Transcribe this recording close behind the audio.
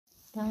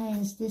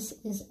Guys, this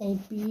is a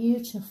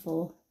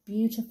beautiful,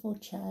 beautiful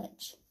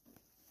church.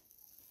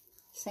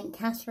 St.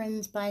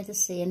 Catherine's by the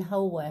Sea in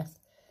Holworth,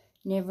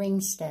 near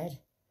Ringstead.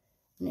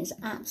 And it's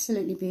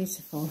absolutely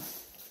beautiful.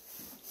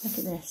 Look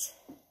at this.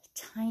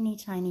 Tiny,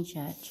 tiny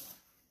church.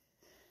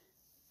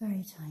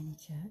 Very tiny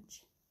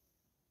church.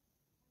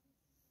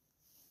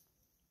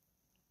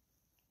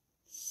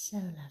 So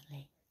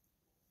lovely.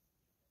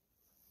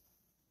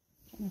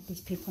 I don't know if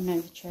these people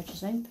know the church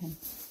is open.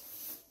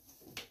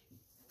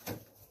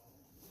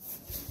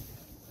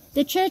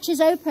 The church is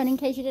open, in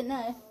case you didn't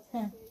know.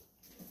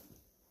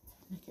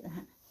 Look at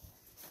that.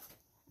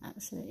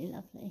 Absolutely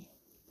lovely.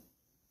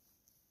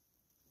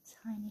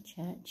 Tiny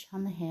church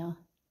on the hill.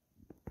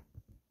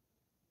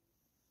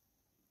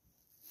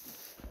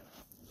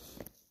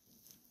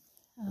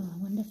 Oh, I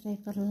wonder if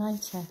they've got a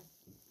lighter.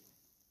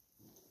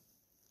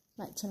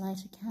 Like to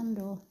light a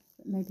candle,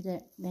 but maybe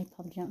they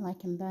probably don't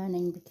like them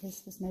burning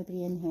because there's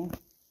nobody in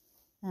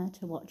here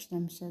to watch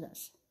them, so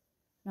that's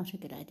not a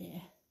good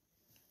idea.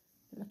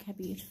 But look how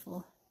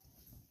beautiful.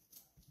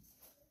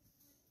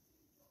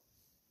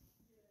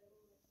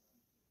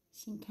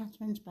 St.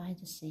 Catherine's by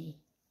the Sea.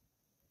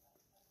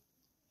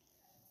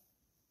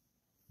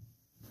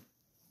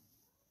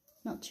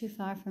 Not too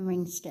far from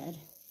Ringstead.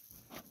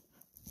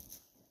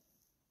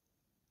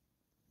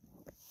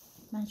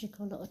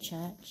 Magical little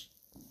church.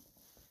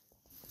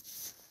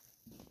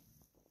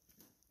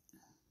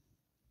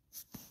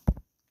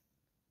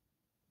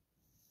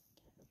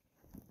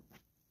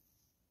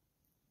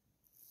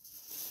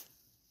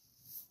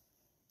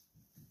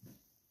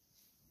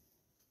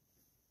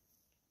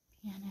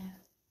 Piano.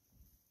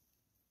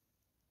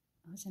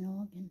 Oh, it's an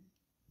organ.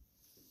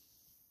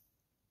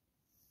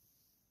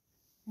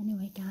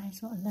 Anyway, guys,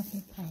 what a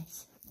lovely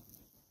place.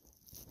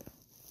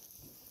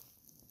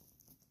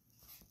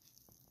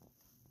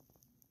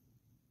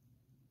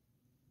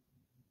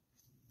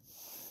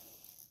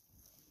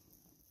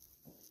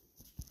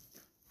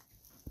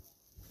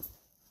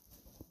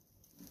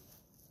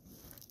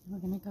 We're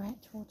going to go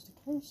out towards the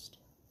coast.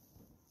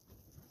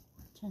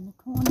 Turn the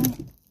corner.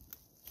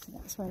 So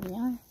that's where we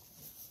are.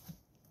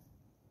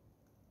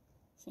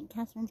 St.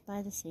 Catherine's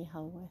by the Sea,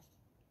 Holworth,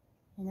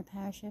 in the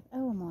parish of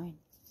Owermoyne.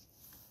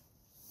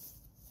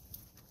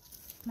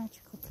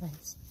 Magical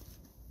place.